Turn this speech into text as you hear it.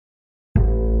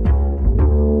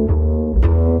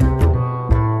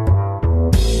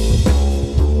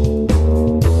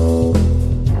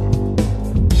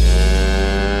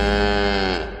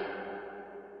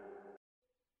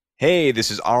Hey, this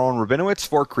is Aaron Rabinowitz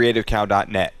for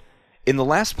CreativeCow.net. In the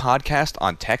last podcast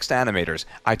on text animators,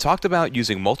 I talked about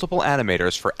using multiple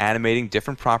animators for animating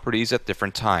different properties at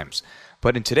different times.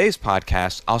 But in today's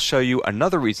podcast, I'll show you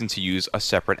another reason to use a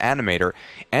separate animator,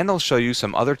 and I'll show you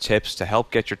some other tips to help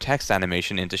get your text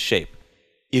animation into shape.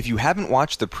 If you haven't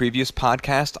watched the previous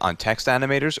podcast on text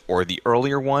animators or the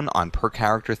earlier one on per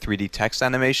character 3D text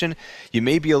animation, you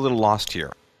may be a little lost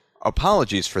here.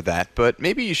 Apologies for that, but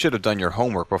maybe you should have done your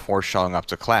homework before showing up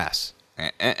to class.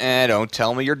 Don't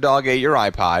tell me your dog ate your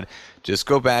iPod. Just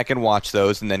go back and watch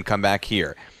those and then come back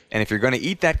here. And if you're going to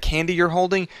eat that candy you're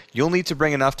holding, you'll need to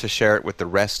bring enough to share it with the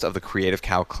rest of the Creative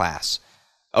Cow class.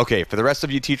 Okay, for the rest of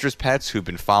you teachers' pets who've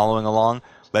been following along,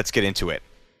 let's get into it.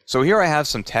 So here I have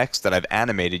some text that I've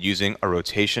animated using a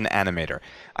rotation animator.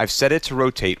 I've set it to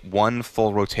rotate one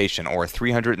full rotation, or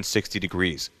 360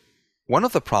 degrees. One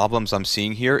of the problems I'm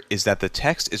seeing here is that the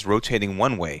text is rotating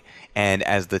one way, and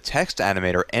as the text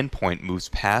animator endpoint moves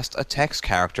past a text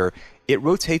character, it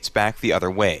rotates back the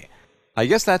other way. I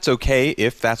guess that's okay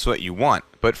if that's what you want,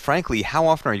 but frankly, how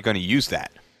often are you going to use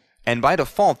that? And by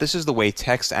default, this is the way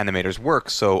text animators work,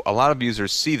 so a lot of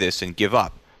users see this and give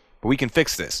up. But we can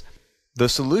fix this. The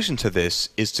solution to this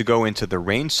is to go into the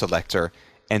range selector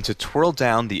and to twirl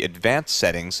down the advanced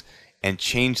settings and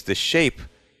change the shape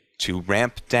to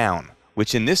ramp down,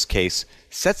 which in this case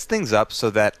sets things up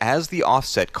so that as the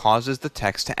offset causes the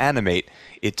text to animate,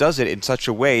 it does it in such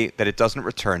a way that it doesn't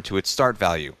return to its start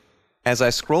value. As I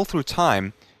scroll through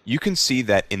time, you can see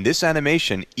that in this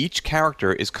animation, each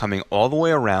character is coming all the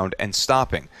way around and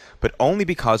stopping, but only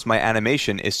because my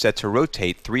animation is set to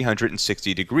rotate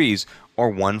 360 degrees,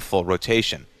 or one full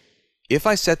rotation. If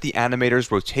I set the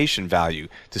animator's rotation value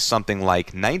to something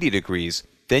like 90 degrees,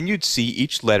 then you'd see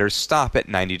each letter stop at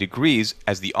 90 degrees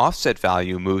as the offset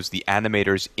value moves the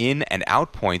animator's in and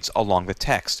out points along the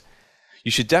text.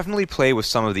 You should definitely play with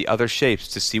some of the other shapes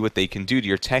to see what they can do to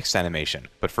your text animation,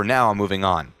 but for now I'm moving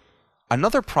on.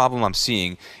 Another problem I'm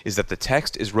seeing is that the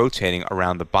text is rotating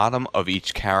around the bottom of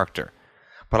each character.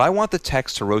 But I want the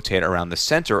text to rotate around the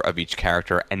center of each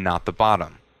character and not the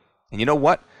bottom. And you know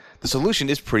what? The solution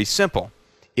is pretty simple.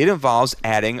 It involves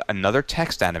adding another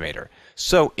text animator.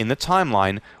 So in the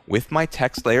timeline, with my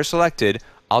text layer selected,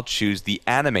 I'll choose the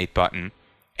Animate button,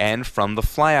 and from the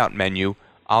flyout menu,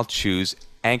 I'll choose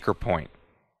Anchor Point.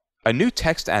 A new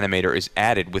text animator is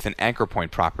added with an anchor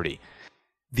point property.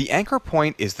 The anchor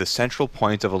point is the central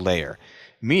point of a layer,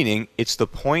 meaning it's the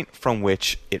point from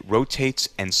which it rotates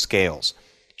and scales.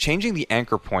 Changing the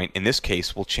anchor point in this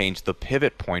case will change the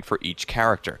pivot point for each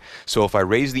character. So if I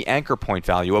raise the anchor point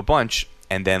value a bunch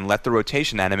and then let the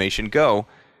rotation animation go,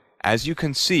 as you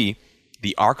can see,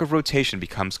 the arc of rotation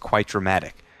becomes quite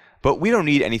dramatic. But we don't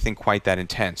need anything quite that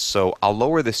intense, so I'll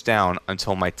lower this down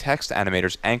until my text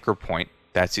animator's anchor point,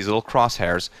 that's these little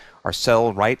crosshairs, are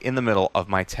settled right in the middle of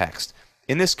my text.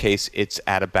 In this case, it's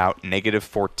at about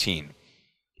 -14.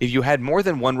 If you had more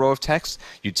than one row of text,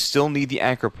 you'd still need the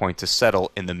anchor point to settle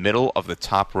in the middle of the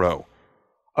top row.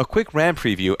 A quick RAM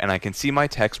preview and I can see my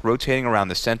text rotating around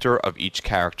the center of each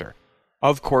character.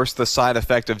 Of course, the side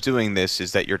effect of doing this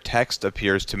is that your text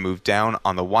appears to move down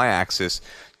on the y-axis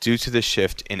due to the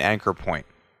shift in anchor point.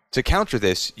 To counter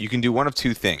this, you can do one of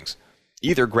two things.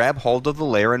 Either grab hold of the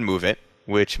layer and move it,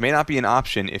 which may not be an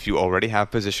option if you already have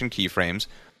position keyframes,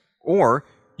 or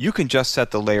you can just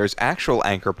set the layer's actual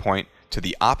anchor point to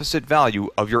the opposite value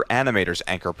of your animator's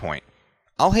anchor point.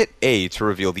 I'll hit A to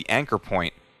reveal the anchor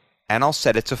point, and I'll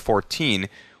set it to 14,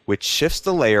 which shifts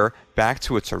the layer back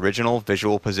to its original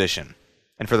visual position.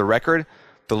 And for the record,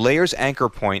 the layer's anchor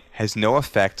point has no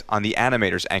effect on the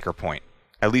animator's anchor point,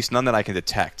 at least none that I can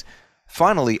detect.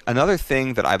 Finally, another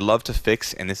thing that I'd love to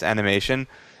fix in this animation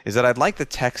is that I'd like the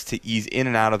text to ease in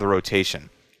and out of the rotation.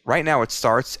 Right now it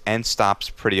starts and stops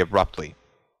pretty abruptly.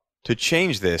 To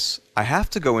change this, I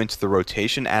have to go into the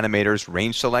rotation animator's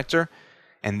range selector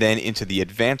and then into the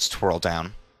advanced twirl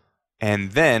down.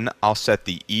 And then I'll set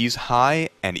the ease high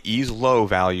and ease low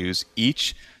values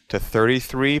each to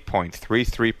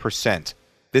 33.33%.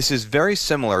 This is very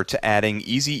similar to adding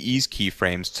easy ease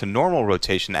keyframes to normal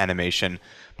rotation animation,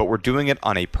 but we're doing it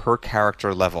on a per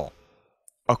character level.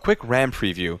 A quick RAM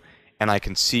preview and I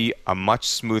can see a much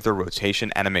smoother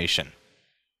rotation animation.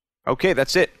 Okay,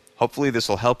 that's it. Hopefully this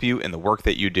will help you in the work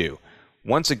that you do.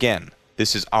 Once again,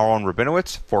 this is Aaron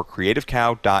Rabinowitz for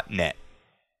CreativeCow.net.